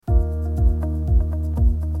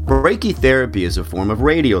Brachytherapy is a form of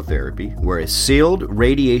radiotherapy where a sealed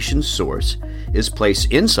radiation source is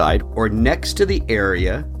placed inside or next to the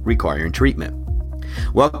area requiring treatment.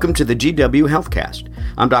 Welcome to the GW Healthcast.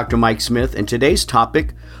 I'm Dr. Mike Smith, and today's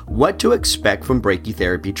topic, what to expect from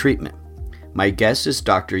brachytherapy treatment. My guest is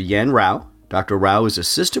Dr. Yen Rao. Dr. Rao is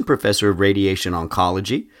Assistant Professor of Radiation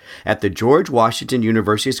Oncology at the George Washington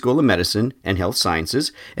University School of Medicine and Health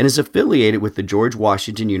Sciences and is affiliated with the George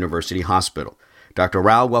Washington University Hospital. Dr.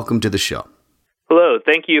 Rao, welcome to the show. Hello.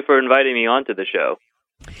 Thank you for inviting me onto the show.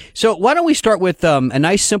 So why don't we start with a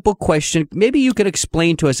nice simple question. Maybe you could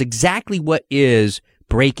explain to us exactly what is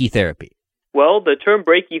brachytherapy. Well, the term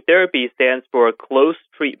brachytherapy stands for close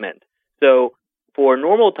treatment. So for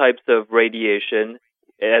normal types of radiation,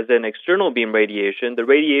 as in external beam radiation, the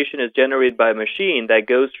radiation is generated by a machine that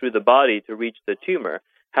goes through the body to reach the tumor.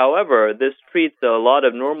 However, this treats a lot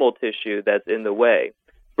of normal tissue that's in the way.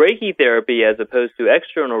 Brachytherapy, as opposed to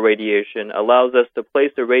external radiation, allows us to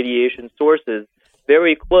place the radiation sources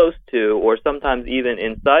very close to, or sometimes even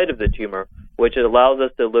inside of the tumor, which allows us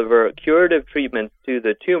to deliver curative treatments to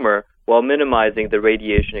the tumor while minimizing the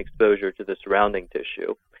radiation exposure to the surrounding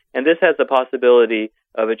tissue. And this has the possibility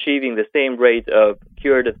of achieving the same rate of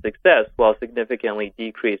curative success while significantly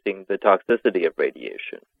decreasing the toxicity of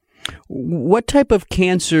radiation. What type of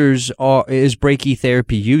cancers is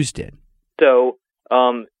brachytherapy used in? So,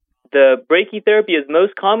 the brachytherapy is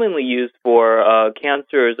most commonly used for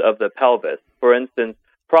cancers of the pelvis. For instance,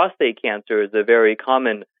 prostate cancer is a very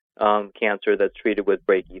common cancer that's treated with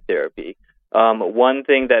brachytherapy. One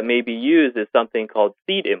thing that may be used is something called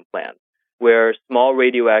seed implants, where small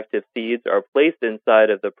radioactive seeds are placed inside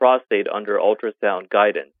of the prostate under ultrasound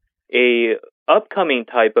guidance. A upcoming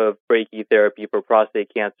type of brachytherapy for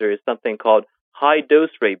prostate cancer is something called high-dose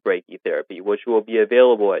rate brachytherapy, which will be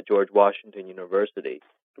available at George Washington University.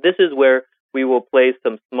 This is where we will place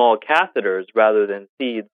some small catheters rather than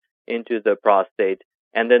seeds into the prostate,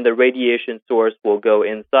 and then the radiation source will go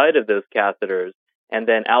inside of those catheters and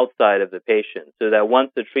then outside of the patient, so that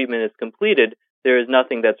once the treatment is completed, there is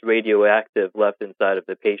nothing that's radioactive left inside of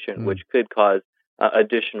the patient, which could cause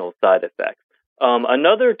additional side effects.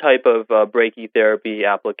 Another type of brachytherapy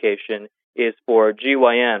application is for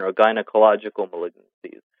GYN, or gynecological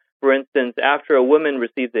malignancies. For instance, after a woman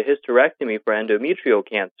receives a hysterectomy for endometrial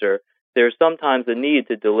cancer, there's sometimes a need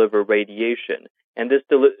to deliver radiation. And this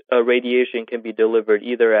radiation can be delivered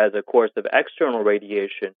either as a course of external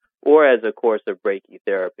radiation or as a course of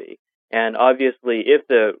brachytherapy. And obviously, if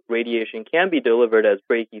the radiation can be delivered as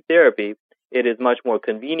brachytherapy, it is much more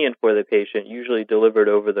convenient for the patient, usually delivered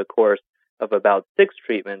over the course of about 6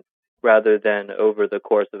 treatments rather than over the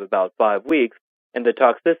course of about 5 weeks. And the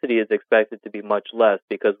toxicity is expected to be much less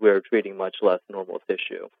because we're treating much less normal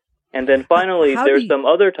tissue. And then finally, there's some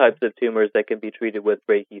other types of tumors that can be treated with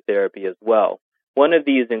brachytherapy as well. One of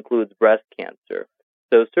these includes breast cancer.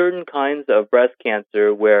 So certain kinds of breast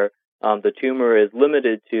cancer where the tumor is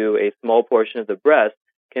limited to a small portion of the breast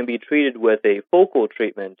can be treated with a focal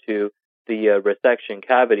treatment to the resection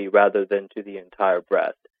cavity rather than to the entire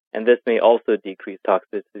breast. And this may also decrease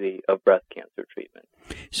toxicity of breast cancer treatment.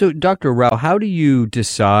 So, Dr. Rao, how do you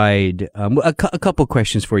decide, a couple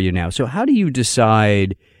questions for you now. So how do you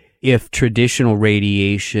decide if traditional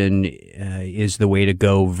radiation is the way to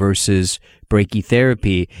go versus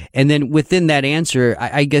brachytherapy? And then within that answer,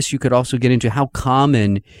 I guess you could also get into how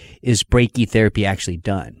common is brachytherapy actually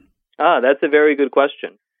done? That's a very good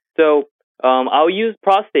question. So I'll use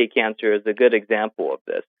prostate cancer as a good example of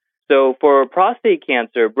this. So for prostate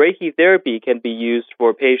cancer, brachytherapy can be used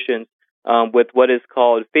for patients with what is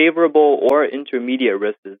called favorable or intermediate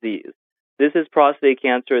risk disease. This is prostate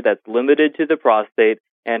cancer that's limited to the prostate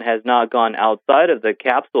and has not gone outside of the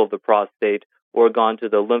capsule of the prostate or gone to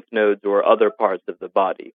the lymph nodes or other parts of the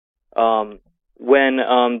body. When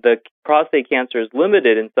the prostate cancer is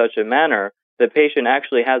limited in such a manner, the patient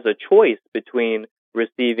actually has a choice between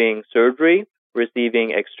receiving surgery,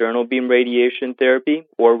 receiving external beam radiation therapy,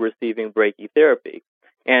 or receiving brachytherapy.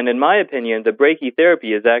 And in my opinion, the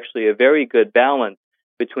brachytherapy is actually a very good balance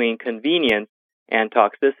between convenience and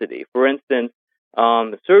toxicity. For instance,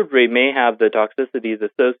 surgery may have the toxicities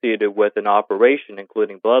associated with an operation,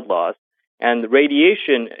 including blood loss, and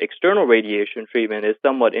the external radiation treatment is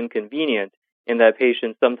somewhat inconvenient in that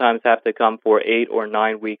patients sometimes have to come for 8 or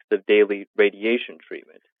 9 weeks of daily radiation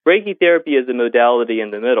treatment. Brachytherapy is a modality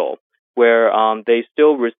in the middle, where they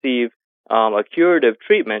still receive a curative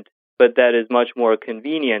treatment, but that is much more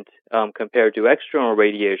convenient compared to external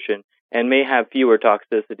radiation and may have fewer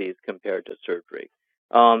toxicities compared to surgery.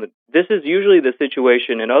 This is usually the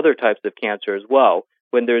situation in other types of cancer as well,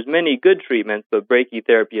 when there's many good treatments, but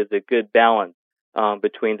brachytherapy is a good balance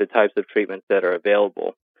between the types of treatments that are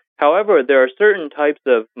available. However, there are certain types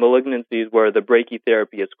of malignancies where the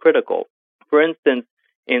brachytherapy is critical. For instance,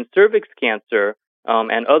 in cervix cancer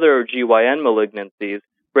and other GYN malignancies,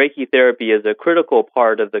 brachytherapy is a critical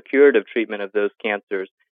part of the curative treatment of those cancers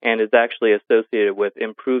and is actually associated with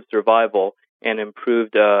improved survival and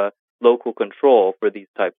improved local control for these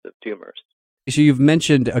types of tumors. So you've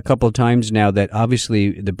mentioned a couple of times now that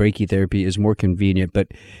obviously the brachytherapy is more convenient, but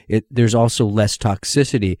there's also less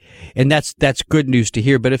toxicity. And that's good news to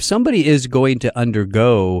hear. But if somebody is going to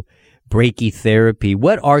undergo brachytherapy,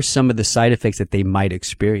 what are some of the side effects that they might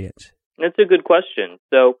experience? That's a good question.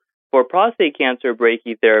 So for prostate cancer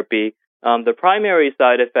brachytherapy, the primary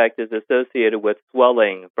side effect is associated with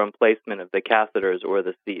swelling from placement of the catheters or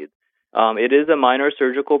the seeds. It is a minor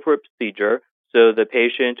surgical procedure, so the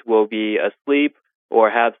patient will be asleep or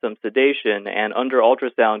have some sedation, and under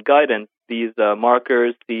ultrasound guidance, these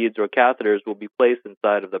markers, seeds, or catheters will be placed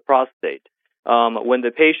inside of the prostate. When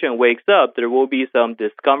the patient wakes up, there will be some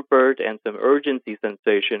discomfort and some urgency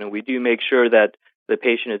sensation, and we do make sure that the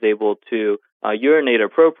patient is able to urinate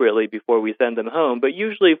appropriately before we send them home. But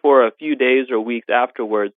usually for a few days or weeks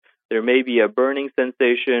afterwards, there may be a burning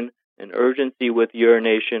sensation, an urgency with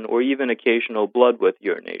urination, or even occasional blood with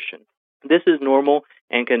urination. This is normal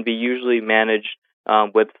and can be usually managed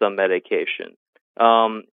with some medication.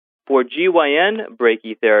 For GYN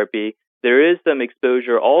brachytherapy, there is some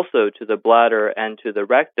exposure also to the bladder and to the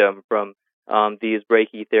rectum from these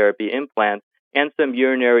brachytherapy implants, and some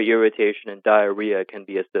urinary irritation and diarrhea can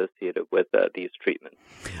be associated with these treatments.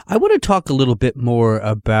 I want to talk a little bit more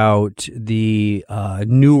about the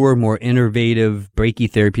newer, more innovative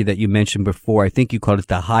brachytherapy that you mentioned before. I think you called it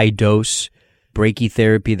the high-dose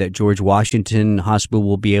brachytherapy that George Washington Hospital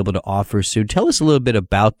will be able to offer. So tell us a little bit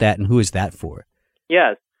about that, and who is that for?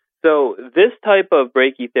 Yes. So this type of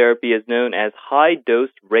brachytherapy is known as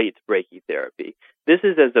high-dose rate brachytherapy. This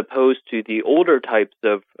is as opposed to the older types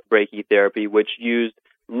of brachytherapy, which used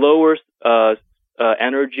lower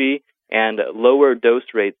energy and lower dose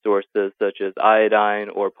rate sources such as iodine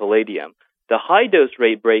or palladium. The high-dose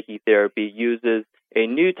rate brachytherapy uses a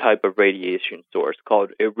new type of radiation source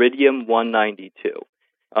called iridium-192.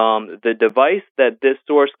 The device that this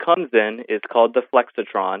source comes in is called the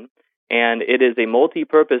flexitron, and it is a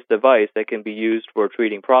multi-purpose device that can be used for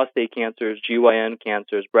treating prostate cancers, GYN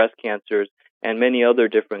cancers, breast cancers, and many other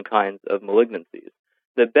different kinds of malignancies.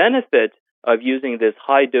 The benefit of using this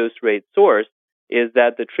high-dose rate source is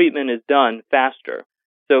that the treatment is done faster.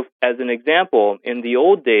 So as an example, in the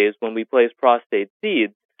old days when we placed prostate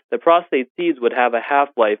seeds, the prostate seeds would have a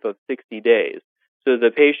half-life of 60 days. So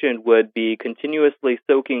the patient would be continuously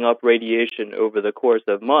soaking up radiation over the course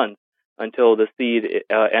of months until the seed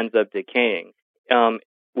ends up decaying.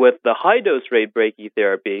 With the high-dose rate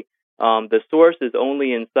brachytherapy, the source is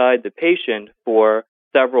only inside the patient for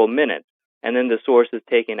several minutes, and then the source is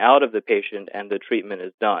taken out of the patient and the treatment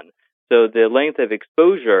is done. So the length of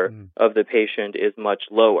exposure of the patient is much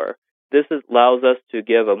lower. This allows us to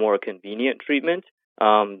give a more convenient treatment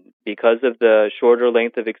because of the shorter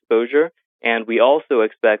length of exposure, and we also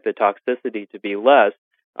expect the toxicity to be less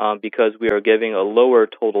because we are giving a lower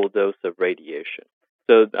total dose of radiation.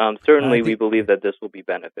 So certainly we believe that this will be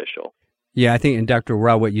beneficial. Yeah, I think, and Dr.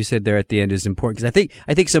 Rao, what you said there at the end is important because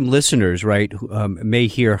I think some listeners, right, may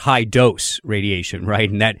hear high dose radiation, right,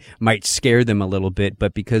 and that might scare them a little bit.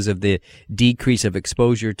 But because of the decrease of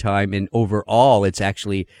exposure time and overall, it's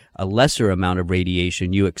actually a lesser amount of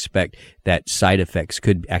radiation. You expect that side effects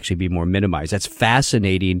could actually be more minimized. That's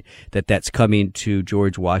fascinating that that's coming to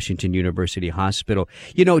George Washington University Hospital.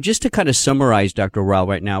 You know, just to kind of summarize, Dr. Rao,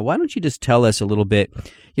 right now, why don't you just tell us a little bit?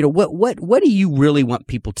 You know, what do you really want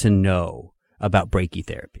people to know about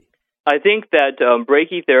brachytherapy? I think that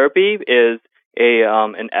brachytherapy is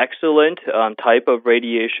an excellent type of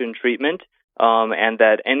radiation treatment, and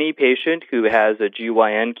that any patient who has a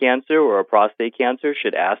GYN cancer or a prostate cancer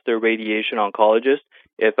should ask their radiation oncologist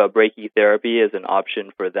if a brachytherapy is an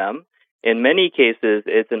option for them. In many cases,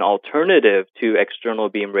 it's an alternative to external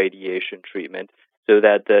beam radiation treatment, so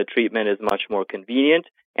that the treatment is much more convenient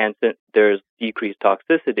and there's decreased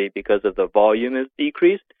toxicity because of the volume is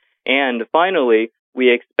decreased. And finally, we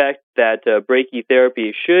expect that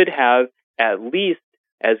brachytherapy should have at least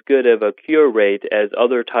as good of a cure rate as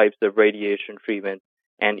other types of radiation treatment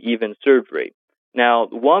and even surgery. Now,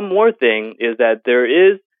 one more thing is that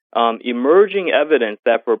there is emerging evidence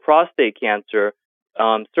that for prostate cancer,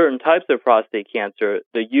 certain types of prostate cancer,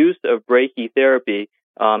 the use of brachytherapy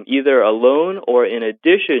either alone or in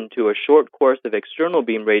addition to a short course of external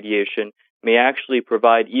beam radiation may actually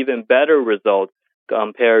provide even better results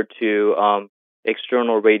compared to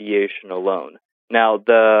external radiation alone. Now,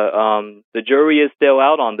 the jury is still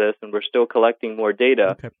out on this, and we're still collecting more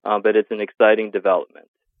data, but it's an exciting development.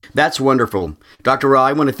 That's wonderful. Dr. Rao,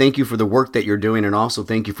 I want to thank you for the work that you're doing, and also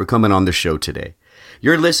thank you for coming on the show today.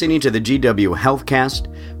 You're listening to the GW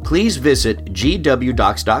Healthcast. Please visit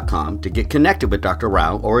gwdocs.com to get connected with Dr.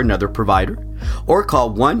 Rao or another provider, or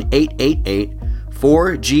call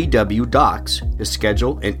 1-888-4GW-DOCS to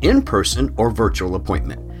schedule an in-person or virtual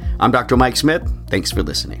appointment. I'm Dr. Mike Smith. Thanks for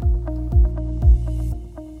listening.